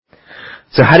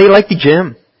So how do you like the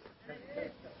gym?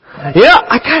 Yeah,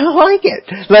 I kind of like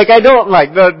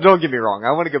it. Don't get me wrong.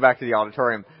 I want to go back to the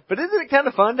auditorium. But isn't it kind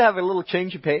of fun to have a little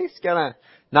change of pace? Kind of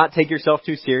not take yourself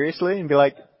too seriously and be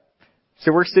like,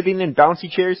 so we're sitting in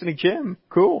bouncy chairs in a gym.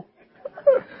 Cool.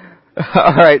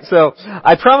 Alright, so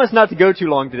I promised not to go too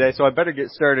long today, so I better get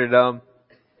started.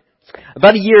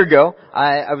 About a year ago,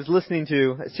 I was listening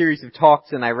to a series of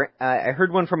talks and I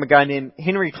heard one from a guy named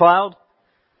Henry Cloud.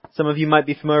 Some of you might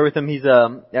be familiar with him. He's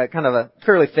kind of a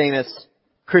fairly famous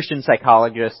Christian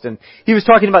psychologist, and he was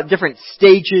talking about different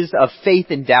stages of faith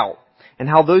and doubt and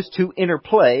how those two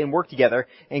interplay and work together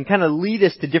and kind of lead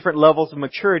us to different levels of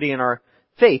maturity in our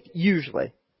faith,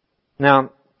 usually.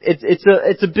 Now,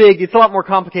 it's a lot more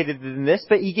complicated than this,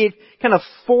 but he gave kind of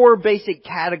 4 basic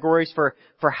categories for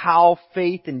how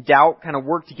faith and doubt kind of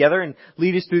work together and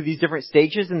lead us through these different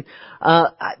stages. And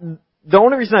the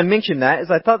only reason I mentioned that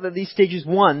is I thought that these stages,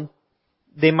 1,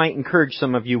 they might encourage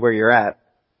some of you where you're at.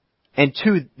 And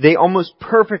 2, they almost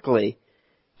perfectly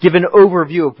give an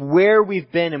overview of where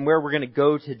we've been and where we're going to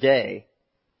go today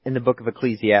in the book of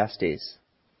Ecclesiastes.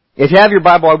 If you have your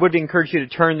Bible, I would encourage you to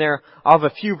turn there. I'll have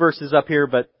a few verses up here,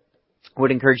 but I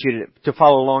would encourage you to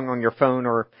follow along on your phone,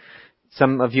 or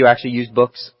some of you actually use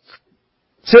books.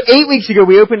 So 8 weeks ago,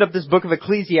 we opened up this book of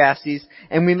Ecclesiastes,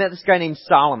 and we met this guy named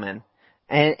Solomon.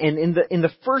 And in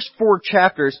the first 4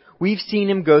 chapters, we've seen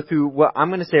him go through what I'm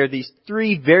going to say are these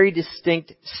 3 very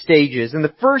distinct stages. In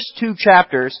the first 2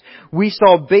 chapters, we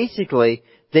saw basically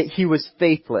that he was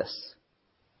faithless.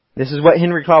 This is what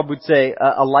Henry Cloud would say,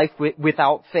 a life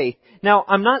without faith. Now,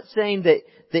 I'm not saying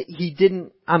that he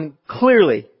didn't,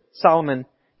 clearly, Solomon,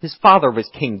 his father was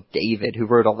King David, who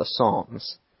wrote all the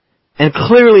Psalms. And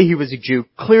clearly he was a Jew.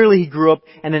 Clearly he grew up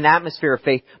in an atmosphere of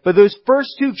faith. But those first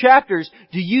 2 chapters,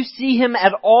 do you see him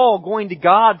at all going to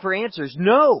God for answers?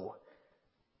 No.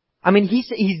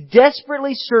 He's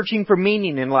desperately searching for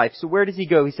meaning in life. So where does he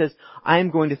go? He says, I am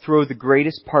going to throw the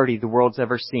greatest party the world's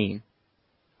ever seen.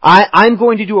 I'm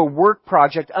going to do a work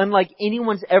project unlike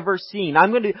anyone's ever seen.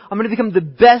 I'm going to become the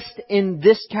best in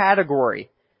this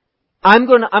category. I'm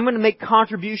going to make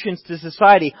contributions to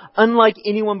society unlike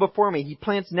anyone before me. He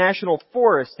plants national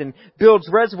forests and builds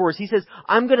reservoirs. He says,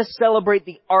 I'm going to celebrate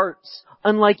the arts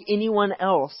unlike anyone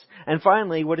else. And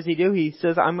finally, what does he do? He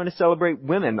says, I'm going to celebrate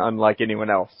women unlike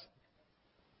anyone else.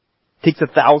 Takes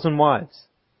 1,000 wives.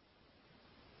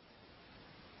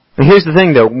 But here's the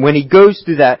thing though, when he goes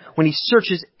through that, when he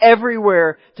searches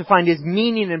everywhere to find his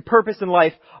meaning and purpose in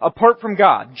life apart from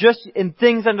God, just in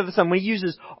things under the sun, when he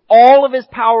uses all of his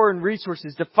power and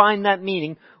resources to find that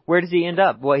meaning, where does he end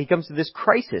up? Well, he comes to this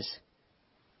crisis.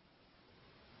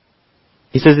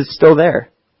 He says it's still there.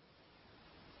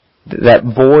 That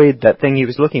void, that thing he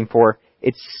was looking for,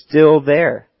 it's still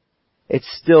there. It's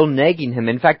still nagging him.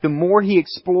 In fact, the more he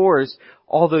explores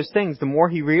all those things, the more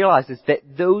he realizes that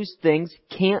those things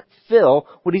can't fill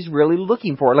what he's really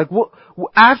looking for. Like,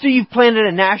 after you've planted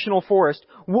a national forest,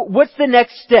 what's the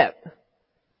next step?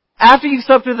 After you've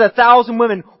slept with 1,000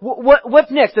 women, what's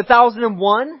next?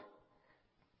 1,001?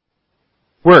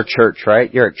 We're a church,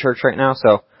 right? You're at church right now,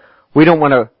 so we don't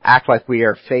want to act like we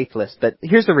are faithless. But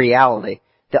here's the reality,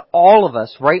 that all of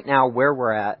us right now where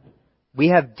we're at, we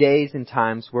have days and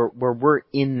times where we're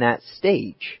in that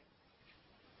stage.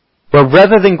 Where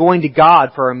rather than going to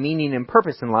God for our meaning and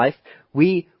purpose in life,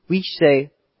 we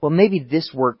say, well, maybe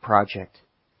this work project.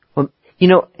 Well,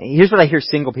 here's what I hear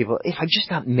single people. If I just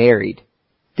got married,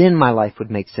 then my life would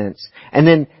make sense. And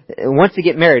then once they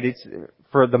get married,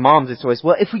 for the moms, it's always,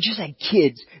 well, if we just had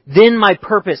kids, then my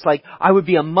purpose, like, I would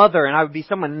be a mother and I would be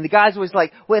someone. And the guy's always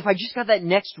like, well, if I just got that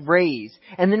next raise,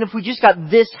 and then if we just got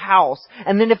this house,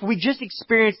 and then if we just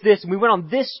experienced this, and we went on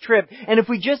this trip, and if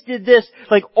we just did this,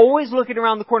 like, always looking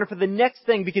around the corner for the next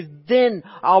thing, because then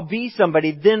I'll be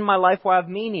somebody, then my life will have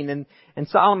meaning. And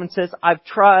Solomon says, I've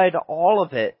tried all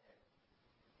of it.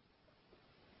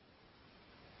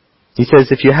 He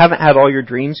says, if you haven't had all your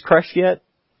dreams crushed yet,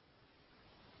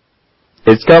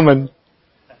 it's coming.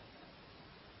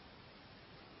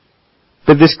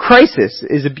 But this crisis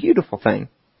is a beautiful thing.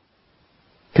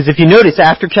 Because if you notice,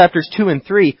 after chapters 2 and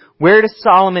 3, where does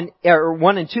Solomon, or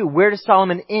 1 and 2, where does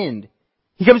Solomon end?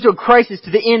 He comes to a crisis to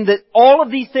the end that all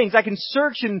of these things, I can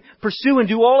search and pursue and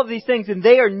do all of these things, and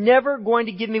they are never going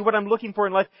to give me what I'm looking for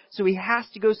in life, so he has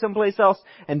to go someplace else.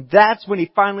 And that's when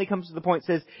he finally comes to the point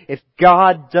and says, if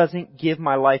God doesn't give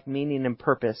my life meaning and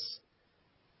purpose,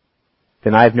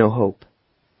 then I have no hope.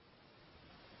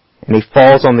 And he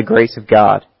falls on the grace of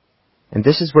God. And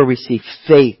this is where we see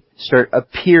faith start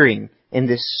appearing in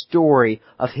this story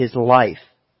of his life,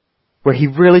 where he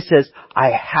really says,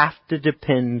 I have to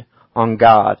depend on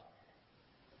God.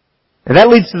 And that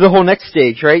leads to the whole next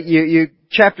stage, right?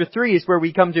 Chapter 3 is where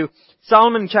we come to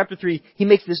Solomon in chapter 3. He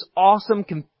makes this awesome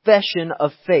confession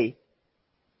of faith.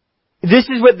 So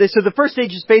the first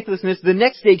stage is faithlessness. The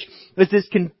next stage is this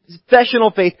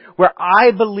confessional faith where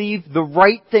I believe the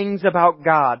right things about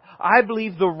God. I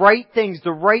believe the right things,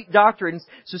 the right doctrines.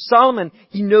 So Solomon,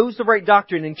 he knows the right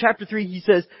doctrine. In chapter 3 he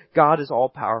says, God is all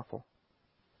powerful.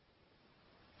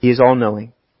 He is all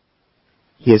knowing.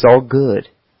 He is all good.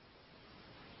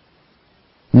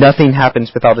 Nothing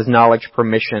happens without His knowledge or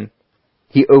permission.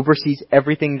 He oversees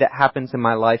everything that happens in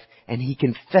my life, and he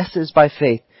confesses by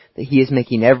faith that He is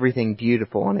making everything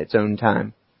beautiful on its own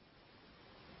time.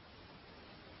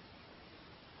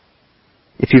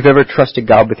 If you've ever trusted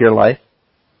God with your life,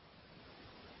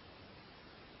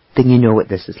 then you know what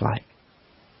this is like.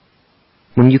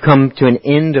 When you come to an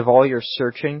end of all your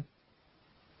searching,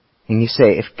 and you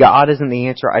say, if God isn't the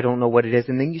answer, I don't know what it is.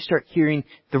 And then you start hearing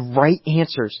the right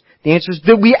answers. The answers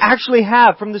that we actually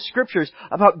have from the Scriptures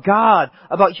about God,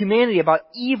 about humanity, about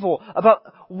evil, about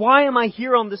why am I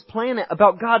here on this planet,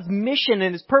 about God's mission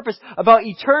and His purpose, about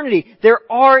eternity. There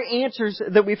are answers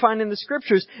that we find in the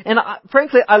Scriptures. And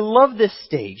frankly, I love this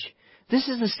stage. This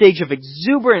is the stage of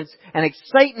exuberance and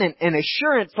excitement and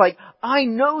assurance, like, I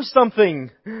know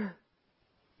something.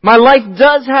 My life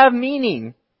does have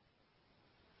meaning.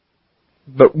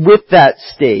 But with that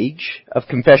stage of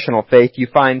confessional faith, you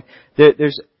find that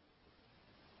there's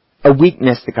a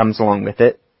weakness that comes along with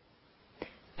it.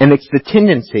 And it's the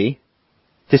tendency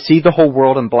to see the whole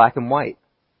world in black and white.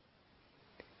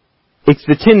 It's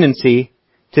the tendency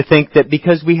to think that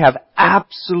because we have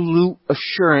absolute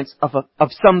assurance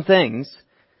of some things,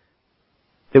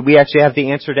 that we actually have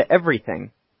the answer to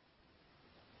everything.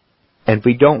 And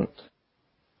we don't.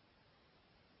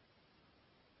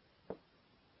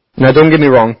 Now, don't get me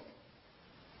wrong.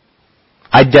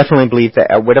 I definitely believe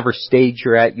that at whatever stage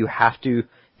you're at, you have to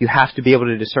be able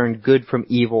to discern good from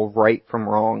evil, right from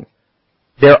wrong.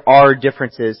 There are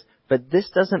differences, but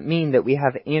this doesn't mean that we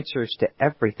have answers to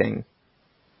everything.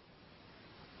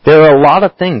 There are a lot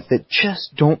of things that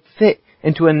just don't fit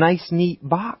into a nice, neat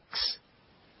box.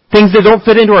 Things that don't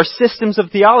fit into our systems of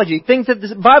theology. Things that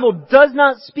the Bible does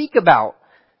not speak about.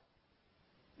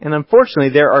 And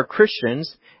unfortunately, there are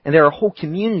Christians, and there are whole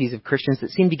communities of Christians that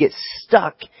seem to get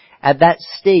stuck at that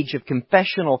stage of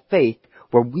confessional faith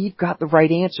where we've got the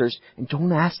right answers and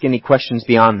don't ask any questions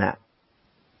beyond that.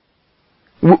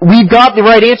 We've got the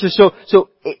right answers, so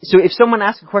if someone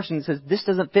asks a question that says, this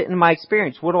doesn't fit into my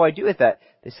experience, what do I do with that?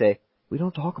 They say, we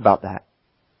don't talk about that.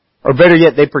 Or better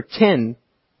yet, they pretend,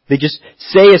 they just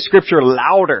say a scripture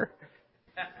louder.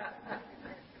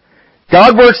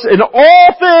 God works in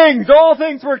all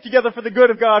things work together for the good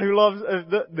of God who loves,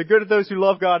 the good of those who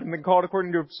love God and been called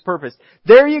according to His purpose.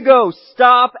 There you go.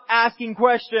 Stop asking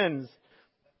questions.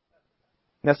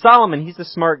 Now Solomon, he's a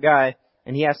smart guy,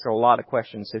 and he asks a lot of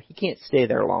questions, so he can't stay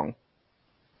there long.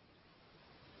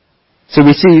 So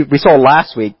we saw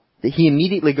last week that he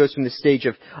immediately goes from the stage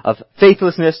of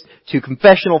faithlessness to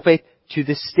confessional faith to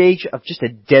this stage of just a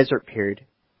desert period.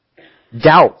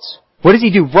 Doubts. What does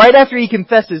he do? Right after he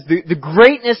confesses the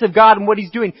greatness of God and what He's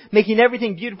doing, making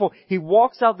everything beautiful, he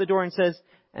walks out the door and says,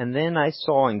 and then I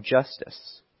saw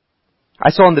injustice. I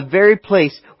saw in the very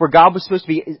place where God was supposed to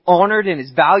be honored and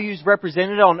His values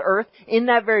represented on earth, in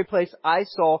that very place, I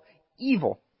saw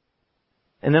evil.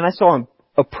 And then I saw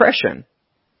oppression.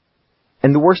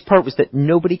 And the worst part was that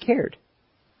nobody cared.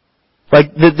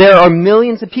 Like, there are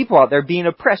millions of people out there being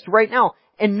oppressed right now,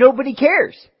 and nobody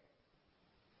cares.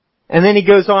 And then he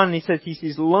goes on and he says he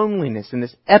sees loneliness and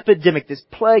this epidemic, this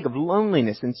plague of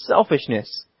loneliness and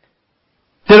selfishness.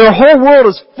 That our whole world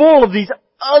is full of these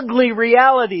ugly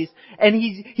realities. And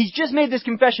he's just made this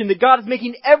confession that God is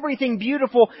making everything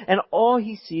beautiful, and all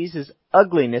he sees is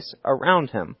ugliness around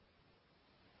him.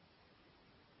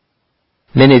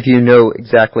 Many of you know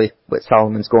exactly what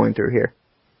Solomon's going through here.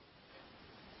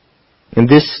 In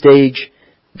this stage,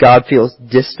 God feels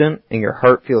distant and your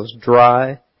heart feels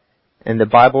dry, and the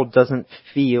Bible doesn't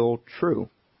feel true.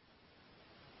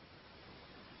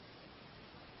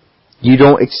 You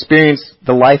don't experience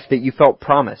the life that you felt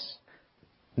promised.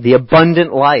 The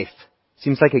abundant life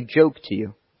seems like a joke to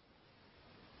you.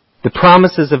 The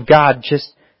promises of God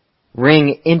just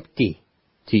ring empty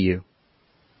to you.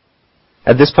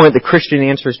 At this point, the Christian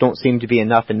answers don't seem to be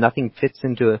enough, and nothing fits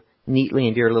neatly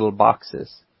into your little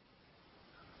boxes.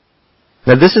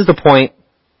 Now, this is the point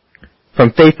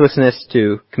from faithlessness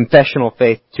to confessional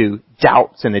faith to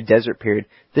doubts in a desert period.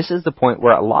 This is the point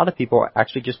where a lot of people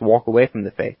actually just walk away from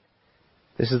the faith.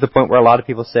 This is the point where a lot of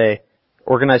people say,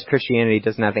 organized Christianity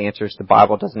doesn't have answers, the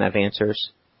Bible doesn't have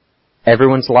answers.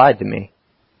 Everyone's lied to me.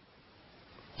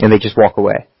 And they just walk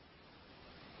away.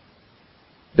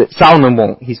 But Solomon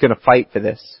won't. He's going to fight for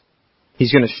this.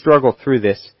 He's going to struggle through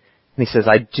this. And he says,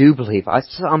 I do believe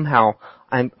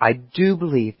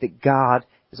that God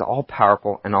is all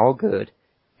powerful and all good,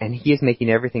 and He is making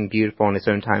everything beautiful in His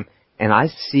own time. And I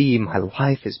see my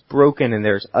life is broken and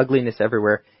there's ugliness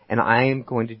everywhere, and I am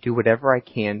going to do whatever I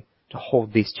can to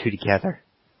hold these two together.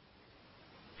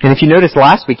 And if you noticed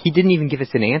last week, he didn't even give us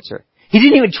an answer. He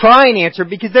didn't even try an answer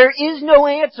because there is no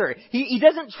answer. He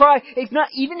doesn't try. It's not,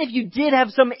 even if you did have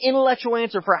some intellectual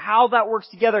answer for how that works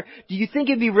together, do you think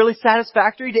it'd be really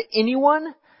satisfactory to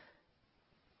anyone?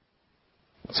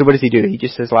 So what does he do? He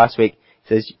just says last week,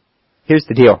 he says, here's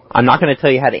the deal. I'm not going to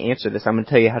tell you how to answer this. I'm going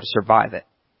to tell you how to survive it.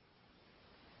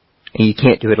 And you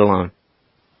can't do it alone.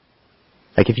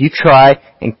 Like if you try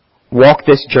and walk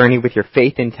this journey with your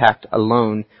faith intact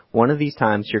alone, one of these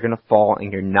times you're going to fall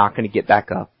and you're not going to get back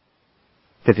up.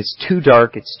 Because it's too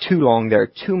dark, it's too long, there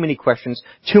are too many questions,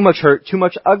 too much hurt, too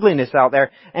much ugliness out there.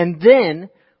 And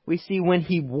then we see when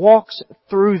he walks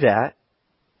through that,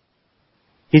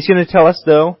 he's going to tell us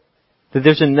though that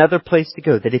there's another place to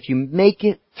go. That if you make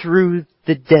it through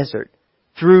the desert,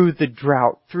 through the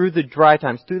drought, through the dry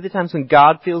times, through the times when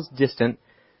God feels distant,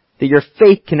 that your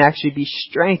faith can actually be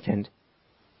strengthened.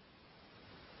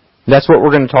 That's what we're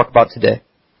going to talk about today.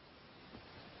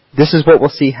 This is what we'll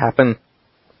see happen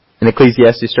in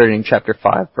Ecclesiastes starting in chapter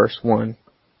 5, verse 1.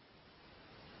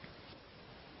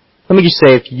 Let me just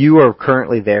say, if you are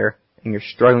currently there and you're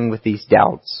struggling with these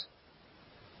doubts,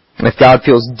 and if God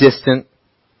feels distant,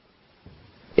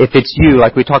 if it's you,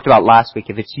 like we talked about last week,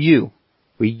 if it's you,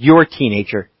 where your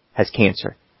teenager has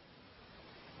cancer,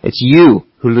 it's you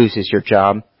who loses your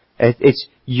job, it's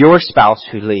your spouse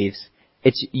who leaves,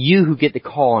 it's you who get the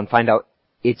call and find out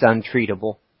it's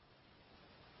untreatable.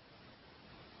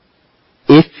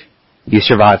 If you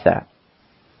survive that,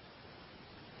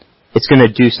 it's going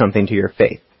to do something to your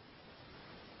faith.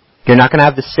 You're not going to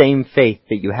have the same faith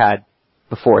that you had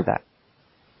before that.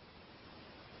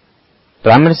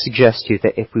 But I'm going to suggest to you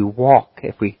that if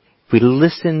we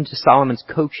listen to Solomon's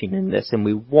coaching in this and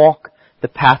we walk the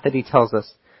path that he tells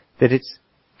us, that it's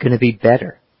going to be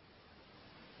better.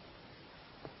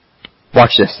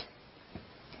 Watch this.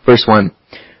 Verse 1.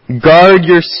 Guard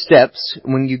your steps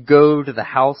when you go to the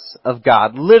house of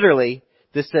God. Literally,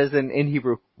 this says in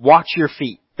Hebrew, watch your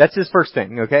feet. That's his first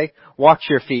thing, okay? Watch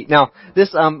your feet. Now,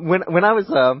 this, when I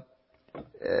was,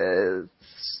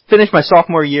 finished my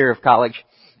sophomore year of college,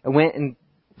 I went and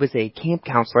was a camp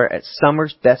counselor at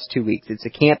Summer's Best 2 Weeks. It's a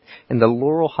camp in the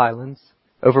Laurel Highlands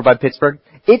over by Pittsburgh.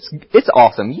 It's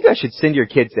awesome. You guys should send your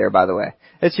kids there, by the way.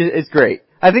 It's great.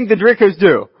 I think the Drickos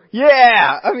do.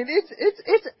 Yeah! I mean,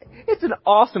 it's an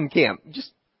awesome camp.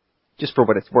 Just for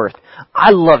what it's worth. I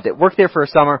loved it. Worked there for a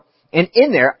summer. And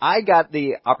in there, I got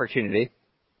the opportunity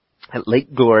at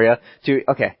Lake Gloria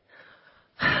okay.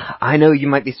 I know you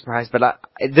might be surprised, but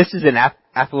this is an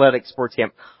athletic sports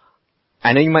camp.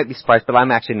 I know you might be surprised, but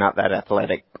I'm actually not that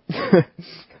athletic.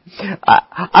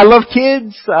 I love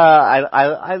kids.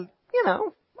 I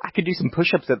could do some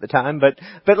push-ups at the time, but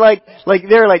they're like,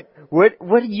 what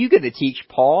are you going to teach,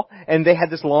 Paul? And they had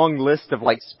this long list of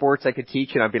like sports I could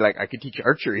teach, and I'd be like, I could teach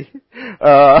archery.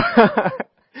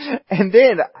 And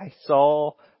then I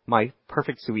saw my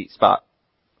perfect sweet spot,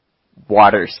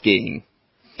 water skiing.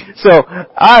 So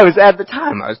I was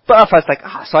buff. I was like,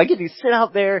 so I get to sit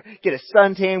out there, get a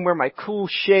suntan, wear my cool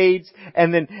shades,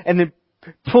 and then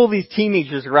pull these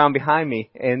teenagers around behind me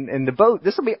and the boat.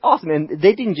 This will be awesome. And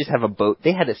they didn't just have a boat;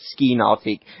 they had a ski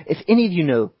nautique. If any of you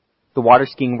know the water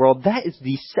skiing world, that is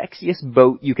the sexiest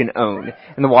boat you can own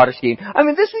in the water skiing. I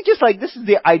mean, this is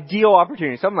the ideal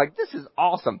opportunity. So I'm like, this is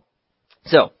awesome.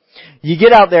 So you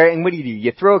get out there, and what do?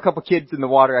 You throw a couple kids in the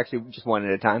water, actually just one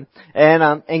at a time,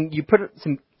 and you put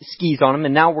some skis on them,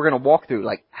 and now we're going to walk through,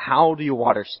 like, how do you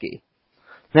water ski?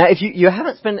 Now, if you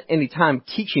haven't spent any time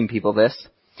teaching people this,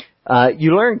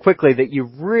 you learn quickly that you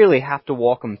really have to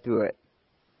walk them through it.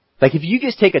 Like, if you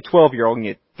just take a 12-year-old and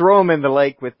you throw him in the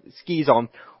lake with skis on,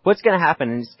 what's going to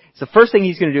happen is the first thing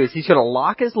he's going to do is he's going to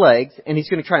lock his legs, and he's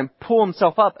going to try and pull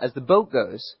himself up as the boat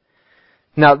goes.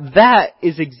 Now, that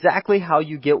is exactly how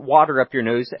you get water up your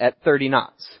nose at 30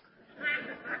 knots.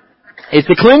 It's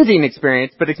a cleansing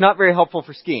experience, but it's not very helpful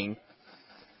for skiing.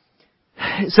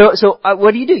 So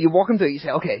what do? You walk them through. You say,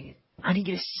 okay, I need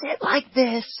you to sit like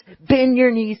this, bend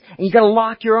your knees, and you got to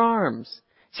lock your arms.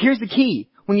 So here's the key.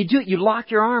 When you do it, you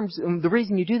lock your arms, and the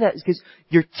reason you do that is because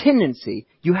your tendency,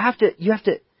 you have to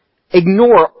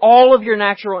ignore all of your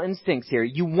natural instincts here.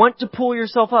 You want to pull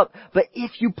yourself up, but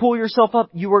if you pull yourself up,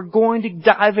 you are going to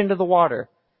dive into the water.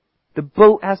 The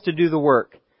boat has to do the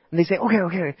work. And they say,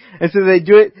 okay. And so they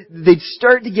do it. They'd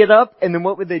start to get up, and then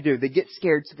what would they do? They get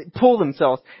scared, so they pull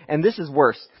themselves. And this is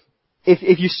worse.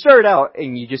 If you start out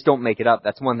and you just don't make it up,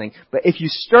 that's one thing. But if you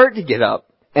start to get up,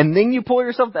 and then you pull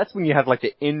yourself, that's when you have like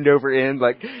the end over end,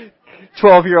 like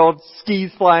 12-year-old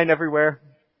skis flying everywhere.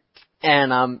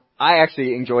 And I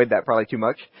actually enjoyed that probably too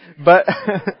much. But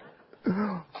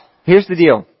here's the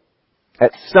deal.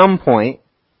 At some point,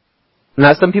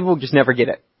 now some people just never get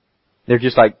it. They're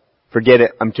just like, forget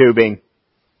it, I'm tubing.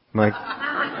 I'm like,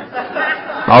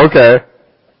 okay.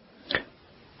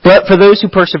 But for those who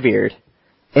persevered,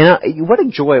 and what a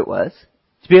joy it was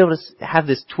to be able to have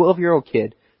this 12-year-old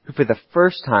kid who for the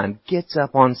first time gets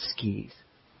up on skis.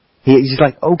 He's just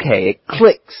like, okay, it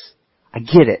clicks. I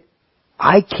get it.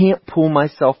 I can't pull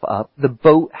myself up. The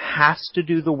boat has to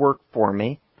do the work for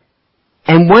me.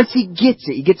 And once he gets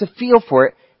it, he gets a feel for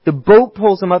it, the boat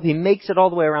pulls him up, he makes it all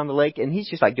the way around the lake, and he's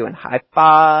just like doing high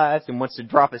fives and wants to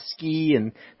drop a ski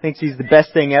and thinks he's the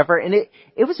best thing ever. And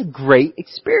it was a great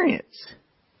experience.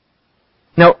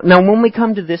 Now when we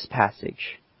come to this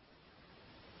passage,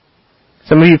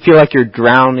 some of you feel like you're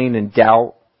drowning in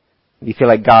doubt. You feel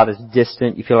like God is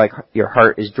distant. You feel like your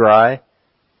heart is dry.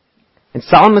 And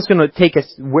Solomon's going to take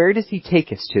us, where does he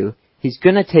take us to? He's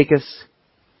going to take us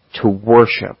to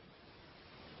worship.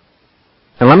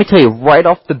 And let me tell you right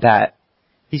off the bat,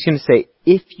 he's going to say,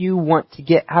 if you want to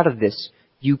get out of this,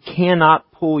 you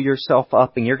cannot pull yourself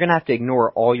up and you're going to have to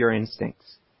ignore all your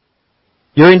instincts.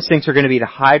 Your instincts are going to be to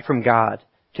hide from God,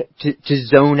 to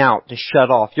zone out, to shut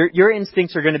off. Your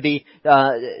instincts are going to be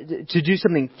to do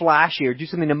something flashy or do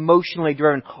something emotionally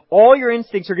driven. All your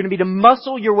instincts are going to be to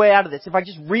muscle your way out of this. If I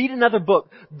just read another book,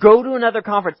 go to another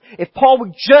conference, if Paul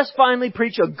would just finally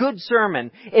preach a good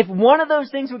sermon, if one of those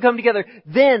things would come together,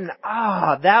 then,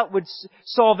 that would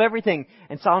solve everything.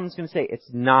 And Solomon's going to say, it's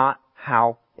not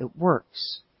how it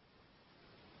works.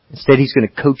 Instead, he's going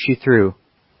to coach you through.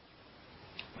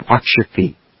 Watch your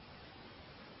feet.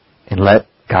 And let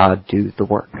God do the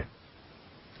work.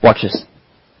 Watch this.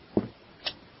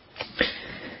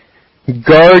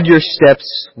 Guard your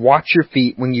steps, watch your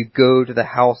feet when you go to the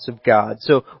house of God.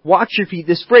 So, watch your feet.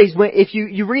 This phrase, if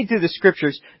you read through the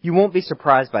scriptures, you won't be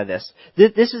surprised by this.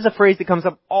 This is a phrase that comes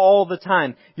up all the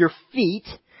time. Your feet,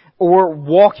 or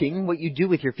walking, what you do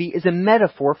with your feet, is a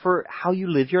metaphor for how you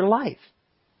live your life.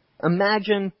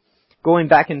 Imagine going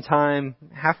back in time,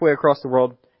 halfway across the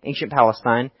world, ancient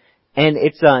Palestine, and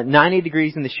it's 90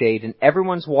 degrees in the shade, and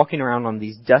everyone's walking around on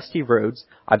these dusty roads,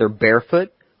 either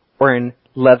barefoot or in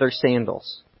leather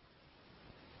sandals.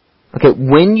 Okay,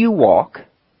 when you walk,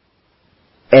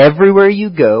 everywhere you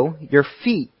go, your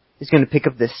feet is going to pick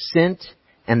up the scent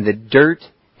and the dirt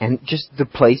and just the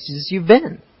places you've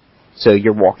been. So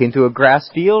you're walking through a grass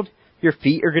field, your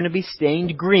feet are going to be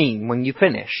stained green when you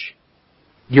finish.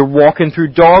 You're walking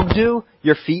through dog dew,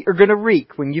 your feet are going to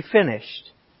reek when you finished.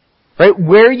 Right?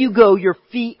 Where you go, your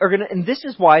feet are going to, and this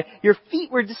is why your feet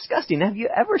were disgusting. Have you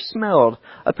ever smelled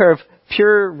a pair of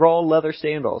pure raw leather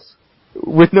sandals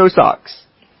with no socks?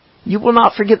 You will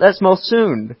not forget that smell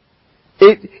soon.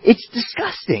 It's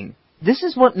disgusting. This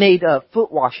is what made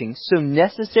foot washing so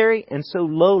necessary and so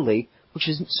lowly, which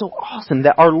is so awesome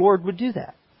that our Lord would do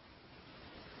that.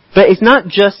 But it's not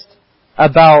just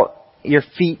about your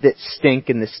feet that stink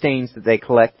and the stains that they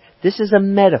collect. This is a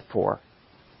metaphor.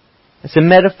 It's a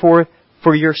metaphor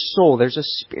for your soul. There's a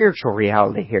spiritual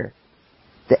reality here.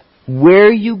 That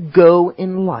where you go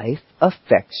in life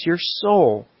affects your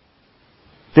soul.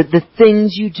 That the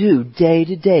things you do day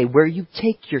to day, where you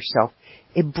take yourself,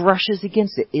 it brushes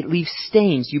against it. It leaves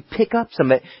stains. You pick up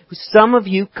some of it. Some of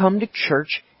you come to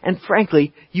church and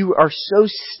frankly, you are so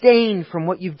stained from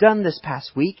what you've done this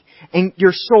past week and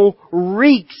your soul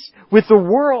reeks with the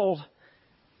world.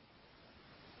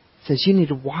 It says you need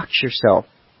to watch yourself.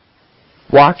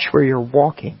 Watch where you're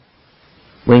walking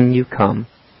when you come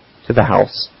to the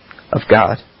house of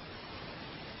God.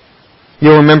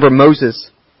 You'll remember Moses.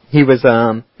 He was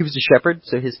a shepherd,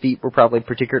 so his feet were probably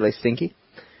particularly stinky.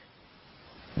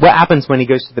 What happens when he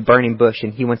goes to the burning bush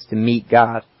and he wants to meet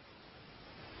God?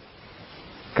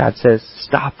 God says,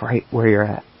 stop right where you're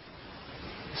at.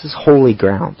 This is holy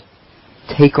ground.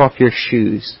 Take off your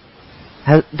shoes.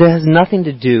 That has nothing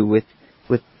to do with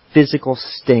physical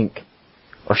stink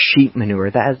or sheep manure.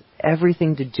 That has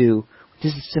everything to do,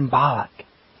 this is symbolic.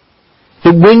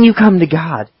 That when you come to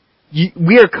God,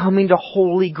 we are coming to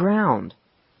holy ground.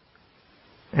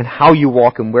 And how you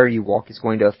walk and where you walk is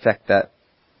going to affect that.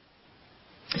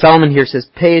 Solomon here says,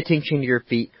 pay attention to your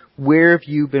feet. Where have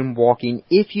you been walking?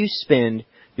 If you spend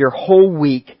your whole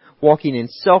week walking in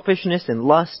selfishness and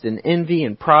lust and envy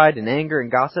and pride and anger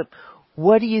and gossip,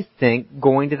 what do you think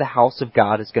going to the house of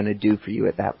God is going to do for you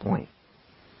at that point?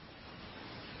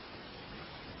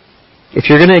 If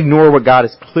you're going to ignore what God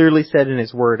has clearly said in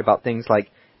His Word about things like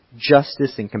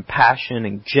justice and compassion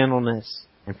and gentleness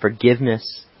and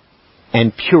forgiveness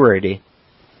and purity,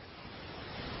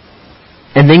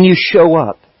 and then you show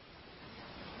up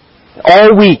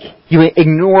all week, you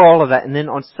ignore all of that, and then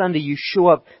on Sunday you show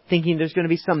up thinking there's going to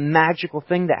be some magical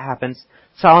thing that happens,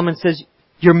 Solomon says,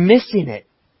 you're missing it.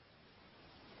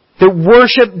 That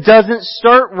worship doesn't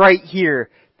start right here.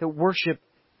 That worship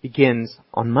begins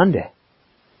on Monday,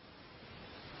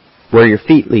 where your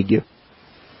feet lead you.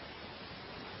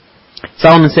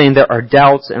 Solomon's saying there are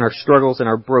doubts and our struggles and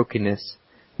our brokenness.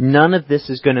 None of this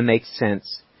is going to make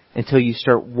sense until you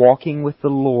start walking with the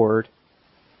Lord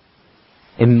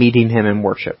and meeting Him in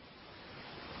worship.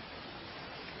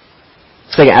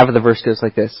 Second half of the verse goes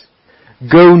like this.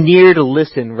 Go near to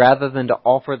listen rather than to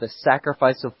offer the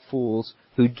sacrifice of fools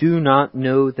who do not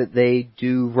know that they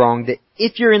do wrong. That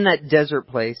if you're in that desert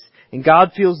place and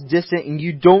God feels distant and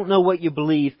you don't know what you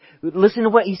believe, listen to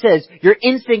what He says. Your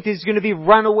instinct is going to be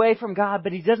run away from God,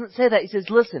 but He doesn't say that. He says,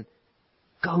 listen,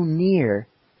 go near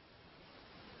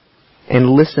and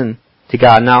listen to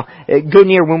God. Now, go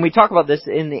near, when we talk about this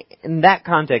in that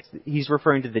context, He's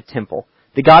referring to the temple.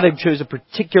 That God had chose a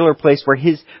particular place where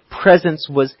His presence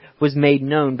was made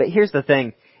known. But here's the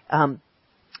thing.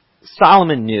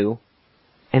 Solomon knew,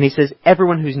 and he says,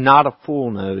 everyone who's not a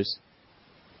fool knows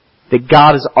that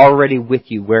God is already with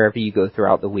you wherever you go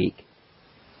throughout the week.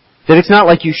 That it's not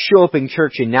like you show up in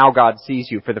church and now God sees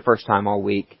you for the first time all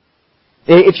week.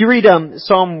 If you read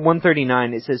Psalm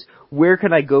 139, it says, where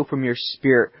can I go from your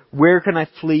spirit? Where can I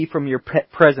flee from your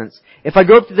presence? If I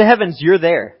go up to the heavens, you're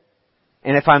there.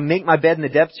 And if I make my bed in the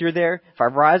depths, you're there. If I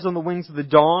rise on the wings of the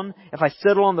dawn, if I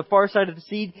settle on the far side of the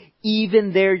sea,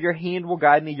 even there your hand will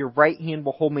guide me, your right hand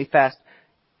will hold me fast.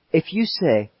 If you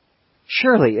say,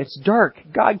 surely it's dark,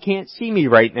 God can't see me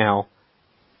right now,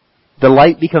 the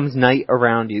light becomes night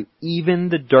around you. Even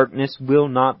the darkness will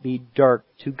not be dark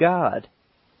to God.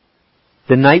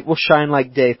 The night will shine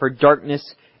like day, for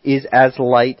darkness is as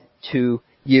light to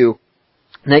you.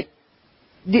 Now,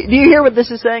 do you hear what this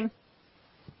is saying?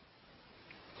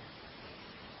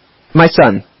 My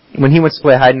son, when he wants to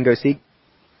play hide and go seek,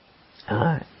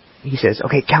 he says,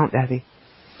 okay, count, Daddy.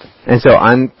 And so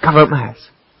I'm covering up my eyes.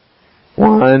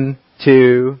 1,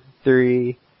 2,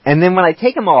 3. And then when I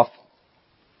take them off,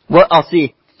 what I'll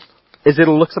see is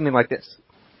it'll look something like this.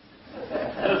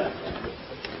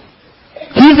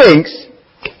 He thinks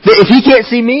that if he can't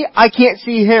see me, I can't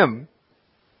see him.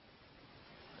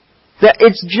 That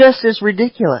it's just as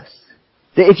ridiculous.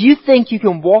 That if you think you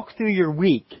can walk through your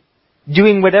week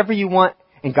doing whatever you want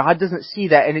and God doesn't see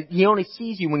that and He only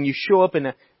sees you when you show up in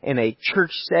a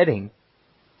church setting,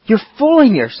 you're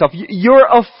fooling yourself. You're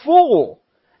a fool.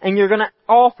 And you're going to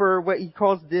offer what he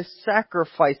calls this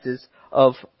sacrifices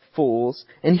of fools.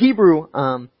 In Hebrew,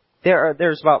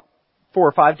 there's about 4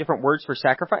 or 5 different words for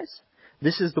sacrifice.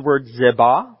 This is the word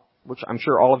zebah, which I'm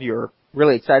sure all of you are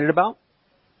really excited about.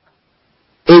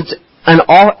 It's an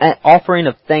offering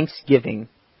of thanksgiving,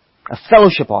 a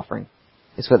fellowship offering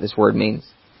is what this word means.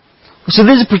 So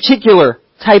there's a particular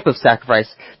type of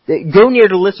sacrifice. Go near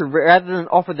to listen rather than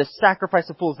offer the sacrifice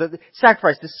of fools. The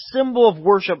sacrifice, the symbol of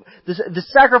worship, the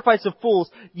sacrifice of fools.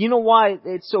 You know why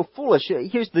it's so foolish?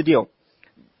 Here's the deal.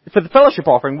 For the fellowship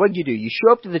offering, what do? You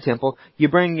show up to the temple, you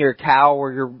bring your cow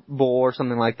or your bull or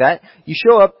something like that. You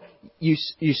show up, you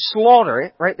slaughter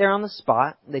it right there on the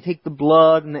spot. They take the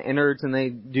blood and the innards and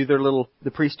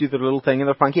the priests do their little thing in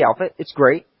their funky outfit. It's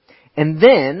great. And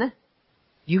then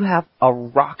you have a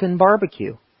rockin'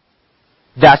 barbecue.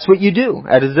 That's what you do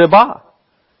at a zebah.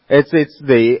 It's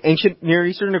the ancient Near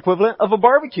Eastern equivalent of a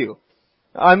barbecue.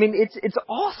 I mean, it's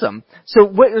awesome. So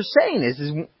what you're saying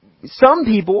is some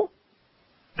people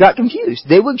got confused.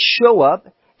 They would show up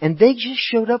and they just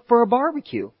showed up for a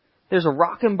barbecue. There's a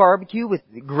rockin' barbecue with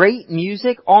great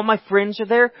music. All my friends are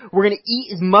there. We're going to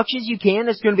eat as much as you can.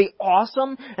 It's going to be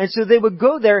awesome. And so they would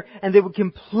go there and they would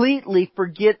completely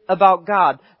forget about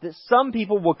God. That some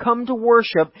people will come to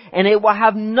worship and it will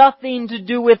have nothing to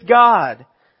do with God.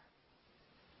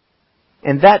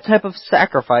 And that type of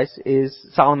sacrifice is,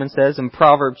 Solomon says in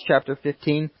Proverbs chapter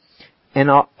 15, an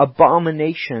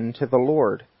abomination to the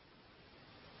Lord.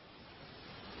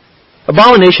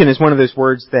 Abomination is one of those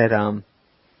words that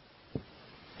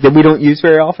we don't use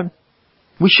very often.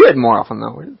 We should more often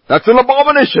though. That's an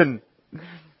abomination!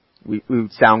 We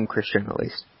would sound Christian at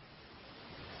least.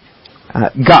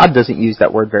 God doesn't use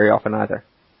that word very often either.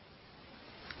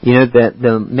 You know that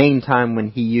the main time when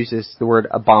He uses the word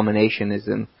abomination is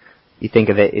you think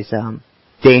of it, is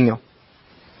Daniel.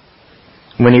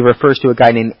 When he refers to a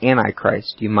guy named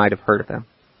Antichrist, you might have heard of him,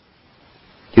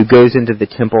 who goes into the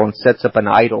temple and sets up an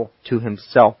idol to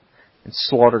himself and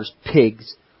slaughters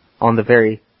pigs on the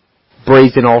very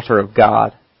brazen altar of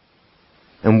God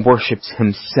and worships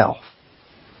himself.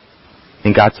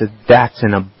 And God said, that's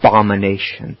an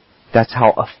abomination. That's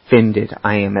how offended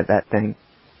I am at that thing.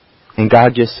 And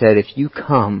God just said, if you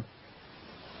come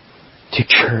to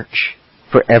church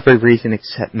for every reason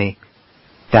except me,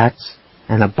 that's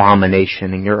an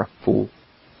abomination and you're a fool.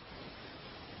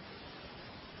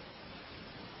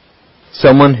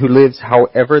 Someone who lives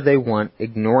however they want,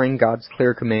 ignoring God's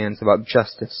clear commands about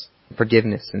justice,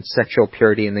 forgiveness, and sexual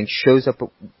purity, and then shows up at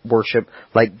worship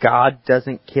like God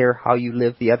doesn't care how you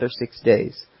live the other 6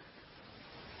 days.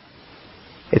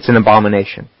 It's an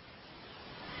abomination.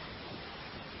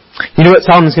 You know what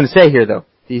Solomon's going to say here, though?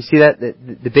 Do you see that?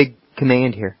 The big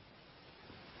command here.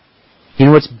 You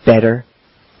know what's better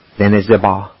than a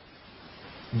zebah?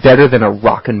 Better than a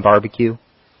rockin' barbecue?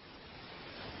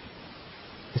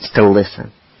 It's to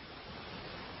listen.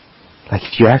 Like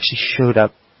if you actually showed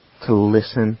up to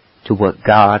listen to what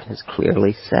God has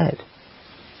clearly said.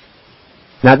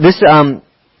 Now this,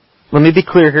 let me be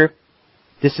clear here.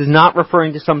 This is not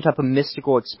referring to some type of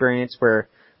mystical experience where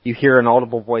you hear an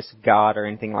audible voice of God or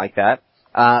anything like that.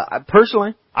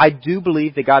 Personally, I do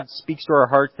believe that God speaks to our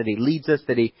hearts, that He leads us,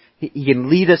 that He can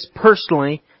lead us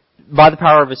personally by the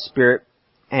power of His Spirit.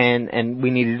 And we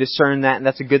need to discern that, and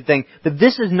that's a good thing. But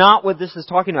this is not what this is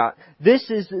talking about. This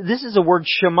is a word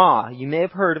Shema. You may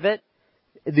have heard of it.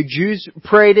 The Jews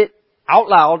prayed it out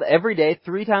loud every day,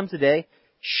 3 times a day.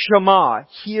 Shema,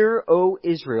 hear, O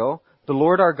Israel, the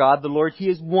Lord our God, the Lord, He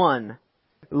is one.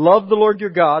 Love the Lord your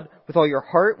God with all your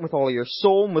heart, with all your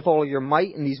soul, and with all your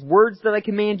might, and these words that I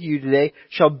command you today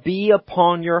shall be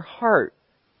upon your heart.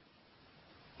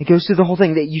 It goes through the whole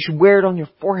thing that you should wear it on your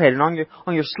forehead and on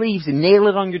your sleeves and nail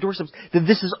it on your doorsteps. That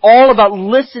this is all about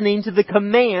listening to the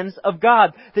commands of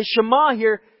God. The Shema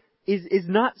here is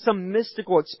not some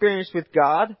mystical experience with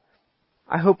God.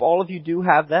 I hope all of you do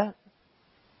have that.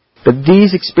 But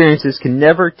these experiences can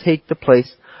never take the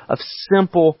place of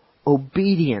simple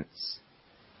obedience.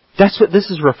 That's what this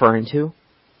is referring to.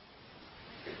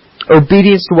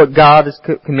 Obedience to what God has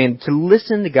commanded. To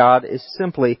listen to God is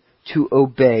simply to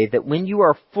obey. That when you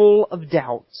are full of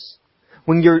doubts,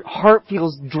 when your heart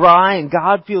feels dry and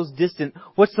God feels distant,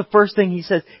 what's the first thing He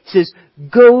says? He says,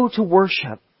 go to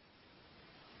worship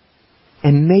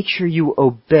and make sure you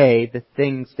obey the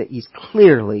things that He's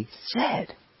clearly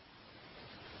said.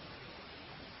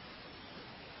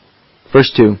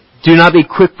 Verse 2. Do not be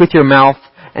quick with your mouth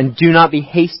and do not be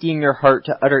hasty in your heart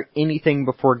to utter anything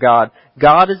before God.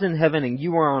 God is in heaven and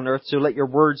you are on earth, so let your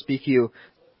words be few.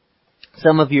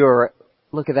 Some of you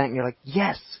look at that and you're like,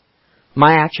 yes,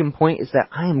 my action point is that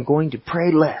I am going to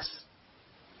pray less.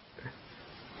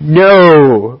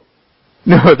 No,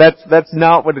 that's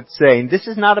not what it's saying. This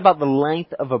is not about the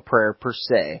length of a prayer per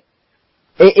se.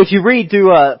 If you read through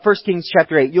 1 Kings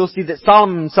chapter 8, you'll see that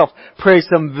Solomon himself prays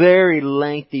some very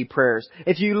lengthy prayers.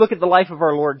 If you look at the life of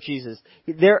our Lord Jesus,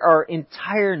 there are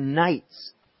entire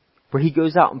nights where He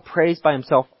goes out and prays by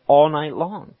Himself all night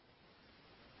long.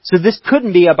 So this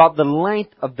couldn't be about the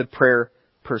length of the prayer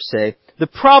per se. The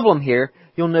problem here,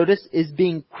 you'll notice, is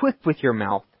being quick with your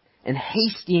mouth and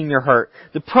hasty in your heart.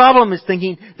 The problem is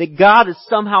thinking that God is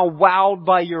somehow wowed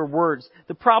by your words.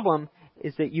 The problem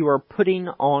is that you are putting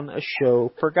on a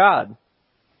show for God.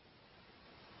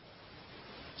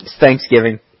 It's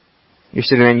Thanksgiving. You're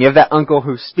sitting there and you have that uncle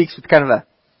who speaks with kind of a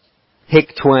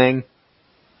hick twang.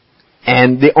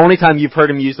 And the only time you've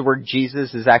heard him use the word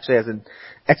Jesus is actually as an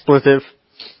expletive.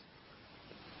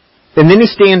 And then he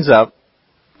stands up,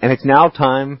 and it's now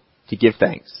time to give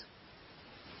thanks.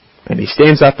 And he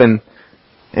stands up and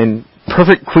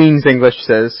perfect Queen's English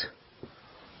says,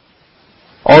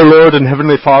 Our Lord and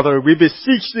Heavenly Father, we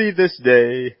beseech Thee this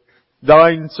day,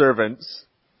 Thine servants,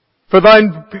 for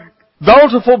Thine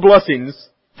bountiful blessings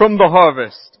from the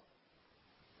harvest.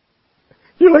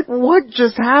 You're like, what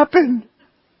just happened?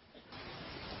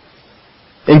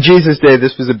 In Jesus' day,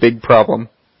 this was a big problem.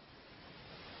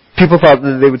 People thought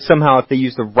that they would somehow, if they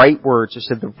used the right words or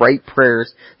said the right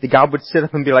prayers, that God would sit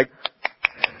up and be like,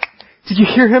 did you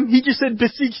hear him? He just said,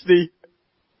 beseech thee.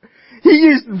 He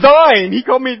used thine. He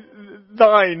called me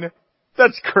thine.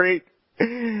 That's great.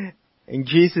 And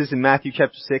Jesus in Matthew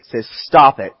chapter 6 says,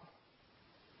 stop it.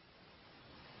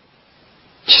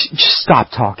 Just stop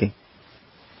talking.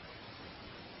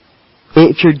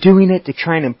 If you're doing it to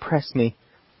try and impress me,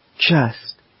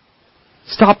 just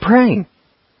stop praying.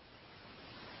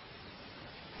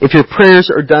 If your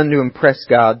prayers are done to impress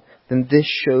God, then this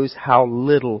shows how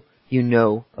little you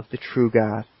know of the true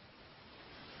God.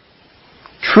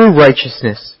 True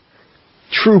righteousness,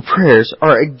 true prayers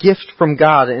are a gift from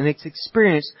God, and it's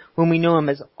experienced when we know Him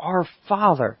as our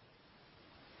Father.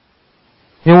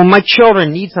 When my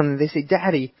children need something, they say,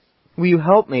 Daddy, will you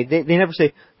help me? They never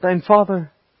say, Thine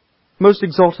Father, most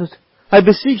exalted, I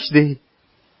beseech Thee.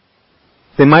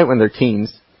 They might when they're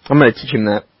teens. I'm going to teach them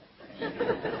that.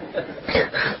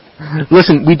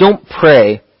 Listen, we don't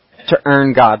pray to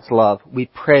earn God's love. We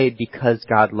pray because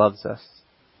God loves us.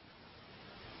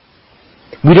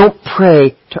 We don't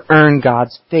pray to earn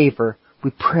God's favor.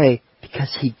 We pray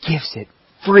because He gives it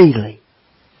freely.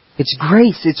 It's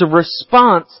grace. It's a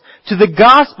response to the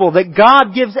gospel that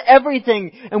God gives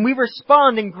everything, and we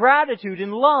respond in gratitude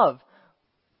and love.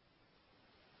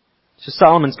 So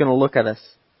Solomon's going to look at us.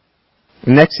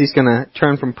 And next he's going to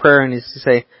turn from prayer and he's to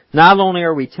say, not only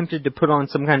are we tempted to put on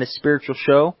some kind of spiritual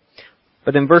show,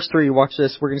 but in verse 3, watch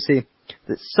this, we're going to see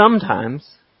that sometimes,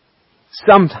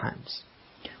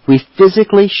 we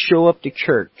physically show up to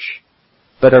church,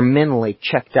 but are mentally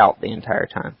checked out the entire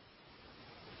time.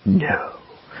 No.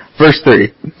 Verse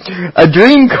 3. A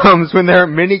dream comes when there are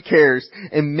many cares,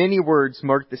 and many words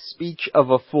mark the speech of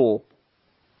a fool.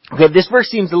 Okay, this verse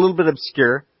seems a little bit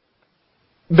obscure,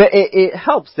 but it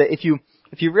helps that if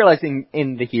you realize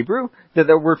in the Hebrew that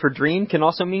the word for dream can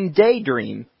also mean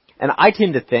daydream. And I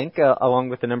tend to think, along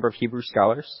with a number of Hebrew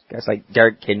scholars, guys like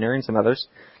Derek Kidner and some others,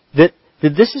 that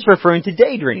this is referring to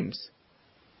daydreams.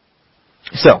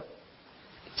 So,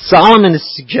 Solomon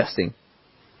is suggesting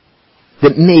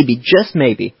that maybe, just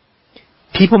maybe,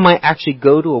 people might actually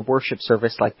go to a worship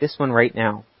service like this one right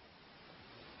now.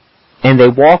 And they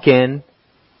walk in,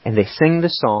 and they sing the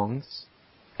songs,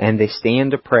 and they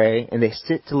stand to pray, and they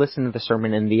sit to listen to the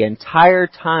sermon, and the entire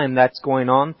time that's going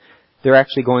on, they're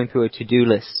actually going through a to-do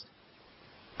list.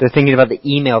 They're thinking about the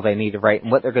email they need to write,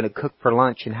 and what they're going to cook for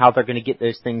lunch, and how they're going to get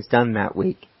those things done that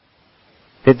week.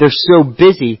 That they're so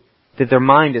busy that their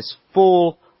mind is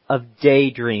full of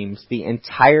daydreams the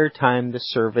entire time the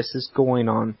service is going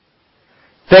on.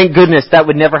 Thank goodness that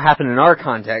would never happen in our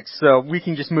context, so we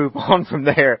can just move on from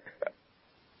there.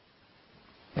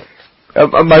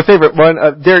 My favorite one,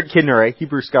 Derek Kidner, a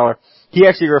Hebrew scholar, he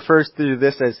actually refers to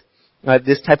this as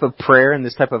this type of prayer and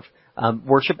this type of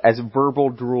worship as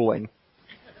verbal drooling.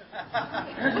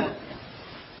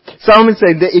 Solomon's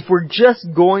saying that if we're just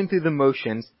going through the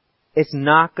motions, it's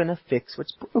not going to fix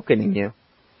what's broken in you.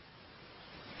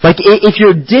 Like, if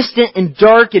you're distant and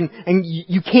dark and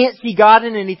you can't see God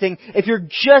in anything, if you're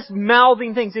just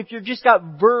mouthing things, if you've just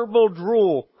got verbal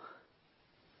drool,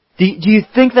 do you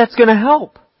think that's going to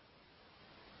help?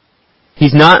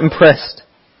 He's not impressed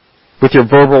with your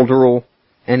verbal drool,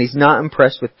 and He's not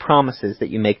impressed with promises that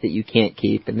you make that you can't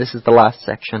keep. And this is the last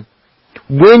section.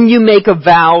 When you make a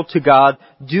vow to God,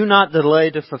 do not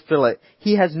delay to fulfill it.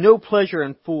 He has no pleasure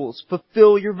in fools.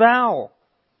 Fulfill your vow.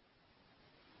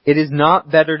 It is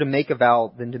not better to make a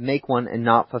vow than to make one and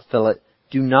not fulfill it.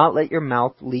 Do not let your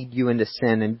mouth lead you into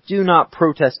sin, and do not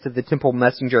protest to the temple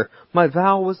messenger, my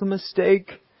vow was a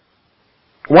mistake.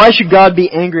 Why should God be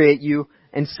angry at you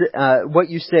and what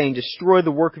you say and destroy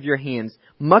the work of your hands?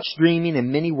 Much dreaming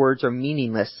and many words are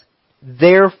meaningless.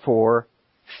 Therefore,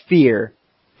 fear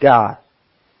God.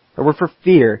 The word for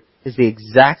fear is the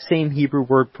exact same Hebrew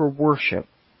word for worship.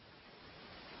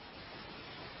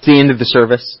 It's the end of the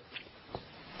service,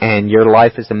 and your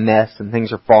life is a mess and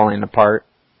things are falling apart.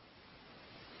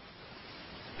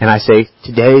 And I say,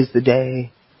 today's the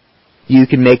day. You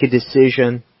can make a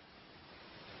decision.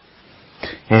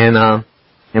 And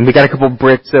we got a couple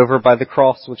Brits over by the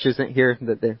cross, which isn't here,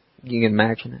 that you can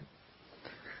imagine it.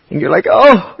 And you're like,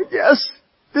 oh, yes,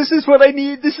 this is what I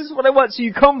need, this is what I want. So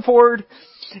you come forward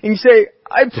and you say,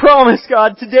 I promise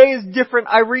God, today is different.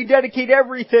 I rededicate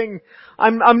everything.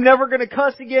 I'm never going to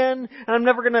cuss again, and I'm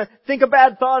never going to think a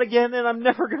bad thought again, and I'm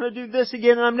never going to do this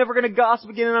again, and I'm never going to gossip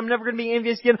again, and I'm never going to be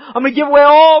envious again. I'm going to give away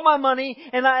all my money,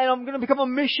 and I'm going to become a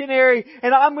missionary,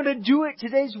 and I'm going to do it.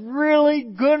 Today's really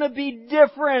going to be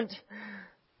different.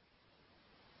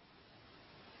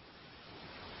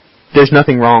 There's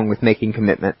nothing wrong with making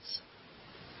commitments.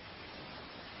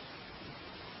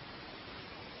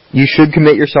 You should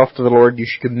commit yourself to the Lord. You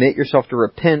should commit yourself to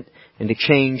repent and to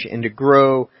change and to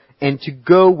grow and to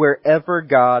go wherever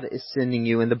God is sending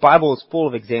you. And the Bible is full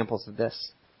of examples of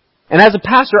this. And as a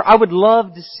pastor, I would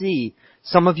love to see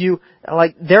some of you,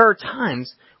 like, there are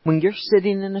times when you're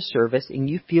sitting in a service and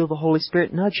you feel the Holy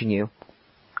Spirit nudging you.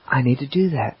 I need to do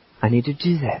that. I need to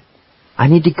do that. I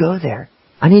need to go there.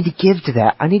 I need to give to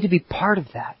that. I need to be part of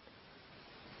that.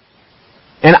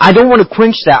 And I don't want to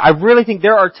quench that. I really think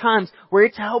there are times where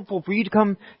it's helpful for you to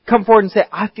come forward and say,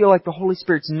 I feel like the Holy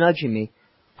Spirit's nudging me.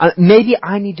 Maybe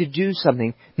I need to do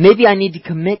something. Maybe I need to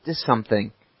commit to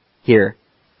something. here.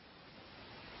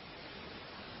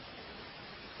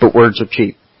 But words are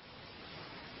cheap.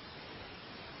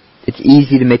 It's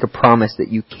easy to make a promise that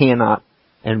you cannot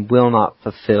and will not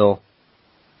fulfill.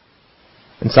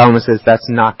 And Solomon says that's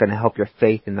not going to help your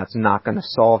faith and that's not going to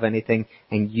solve anything,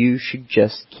 and you should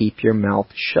just keep your mouth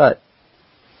shut.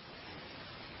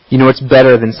 You know what's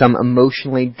better than some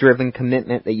emotionally driven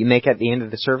commitment that you make at the end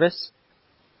of the service?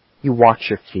 You watch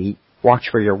your feet. Watch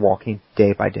where you're walking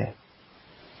day by day.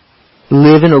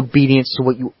 Live in obedience to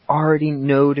what you already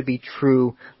know to be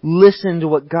true. Listen to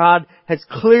what God has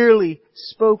clearly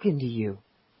spoken to you.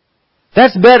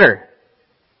 That's better.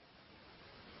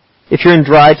 If you're in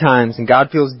dry times and God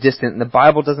feels distant and the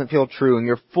Bible doesn't feel true and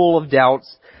you're full of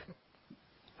doubts,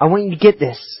 I want you to get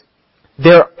this.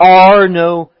 There are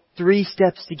no 3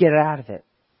 steps to get out of it.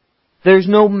 There's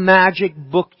no magic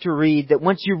book to read that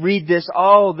once you read this,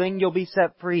 then you'll be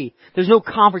set free. There's no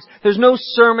conference. There's no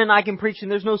sermon I can preach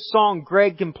and there's no song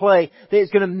Greg can play that is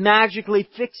going to magically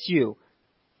fix you.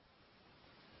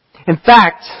 In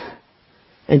fact,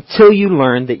 until you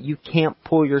learn that you can't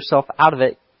pull yourself out of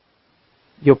it,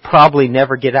 you'll probably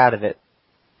never get out of it.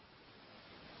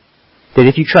 That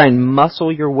if you try and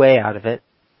muscle your way out of it,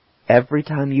 every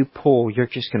time you pull, you're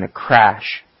just going to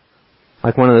crash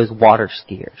like one of those water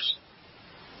skiers.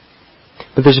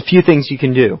 But there's a few things you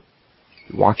can do.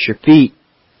 Watch your feet.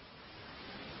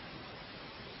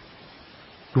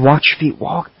 Watch your feet.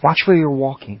 Watch where you're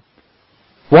walking.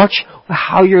 Watch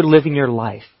how you're living your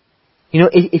life. You know,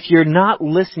 if you're not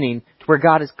listening to where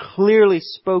God has clearly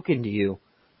spoken to you,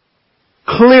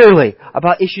 clearly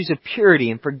about issues of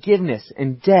purity and forgiveness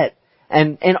and debt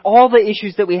and all the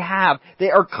issues that we have,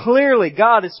 they are clearly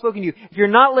God has spoken to you. If you're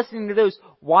not listening to those,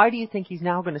 why do you think He's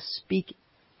now going to speak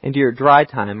into your dry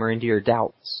time or into your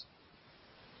doubts?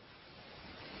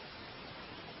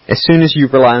 As soon as you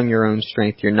rely on your own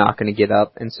strength, you're not going to get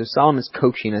up. And so Solomon's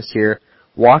coaching us here.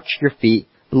 Watch your feet.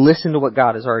 Listen to what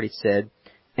God has already said.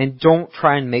 And don't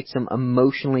try and make some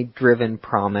emotionally driven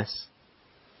promise.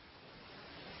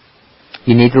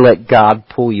 You need to let God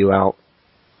pull you out.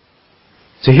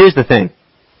 So here's the thing.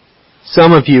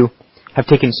 Some of you have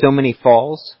taken so many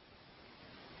falls,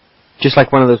 just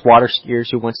like one of those water skiers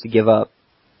who wants to give up.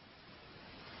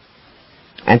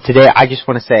 And today I just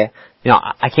want to say,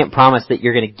 I can't promise that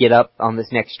you're going to get up on this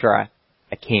next try.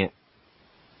 I can't.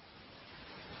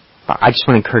 I just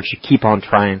want to encourage you, keep on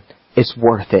trying. It's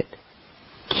worth it.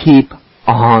 Keep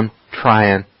on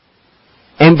trying.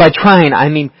 And by trying, I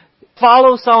mean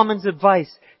follow Solomon's advice.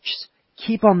 Just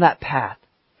keep on that path.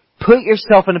 Put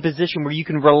yourself in a position where you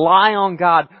can rely on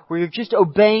God, where you're just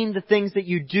obeying the things that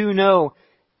you do know.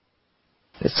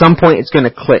 At some point it's going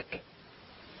to click.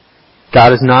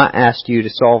 God has not asked you to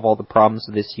solve all the problems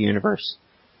of this universe.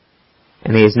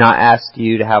 And He has not asked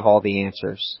you to have all the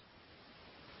answers.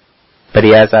 But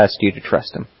He has asked you to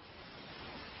trust Him.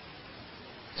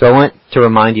 So I want to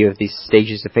remind you of these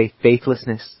stages of faith.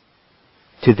 Faithlessness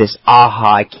to this,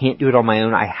 I can't do it on my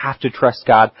own. I have to trust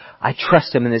God. I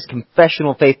trust Him in this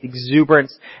confessional faith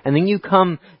exuberance. And then you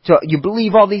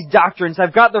believe all these doctrines.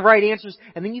 I've got the right answers.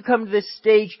 And then you come to this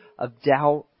stage of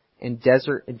doubt and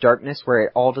desert and darkness where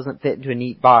it all doesn't fit into a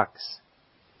neat box.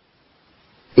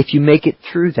 If you make it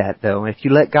through that, though, if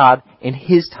you let God, in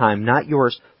His time, not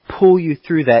yours, pull you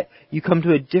through that, you come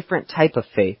to a different type of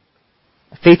faith.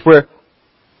 A faith where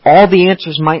all the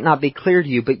answers might not be clear to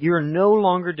you, but you're no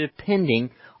longer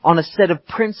depending on a set of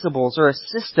principles or a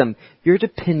system. You're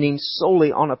depending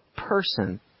solely on a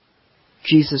person,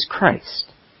 Jesus Christ.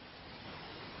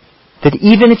 That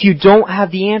even if you don't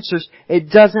have the answers, it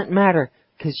doesn't matter,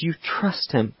 because you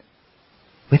trust Him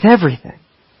with everything.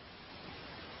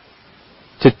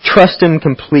 To trust Him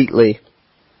completely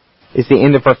is the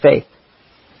end of our faith.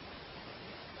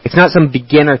 It's not some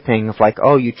beginner thing of like,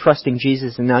 you trust in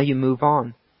Jesus and now you move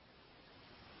on.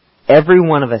 Every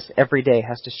one of us every day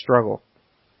has to struggle.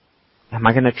 Am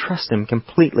I going to trust Him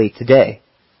completely today?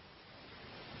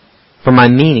 For my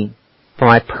meaning, for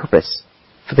my purpose,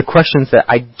 for the questions that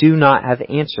I do not have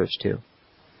answers to.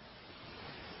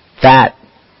 That's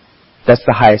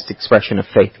the highest expression of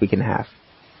faith we can have.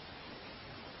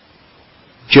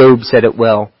 Job said it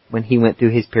well when he went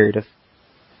through his period of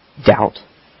doubt.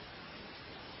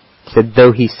 He said,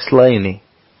 though He slay me,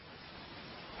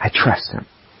 I trust Him.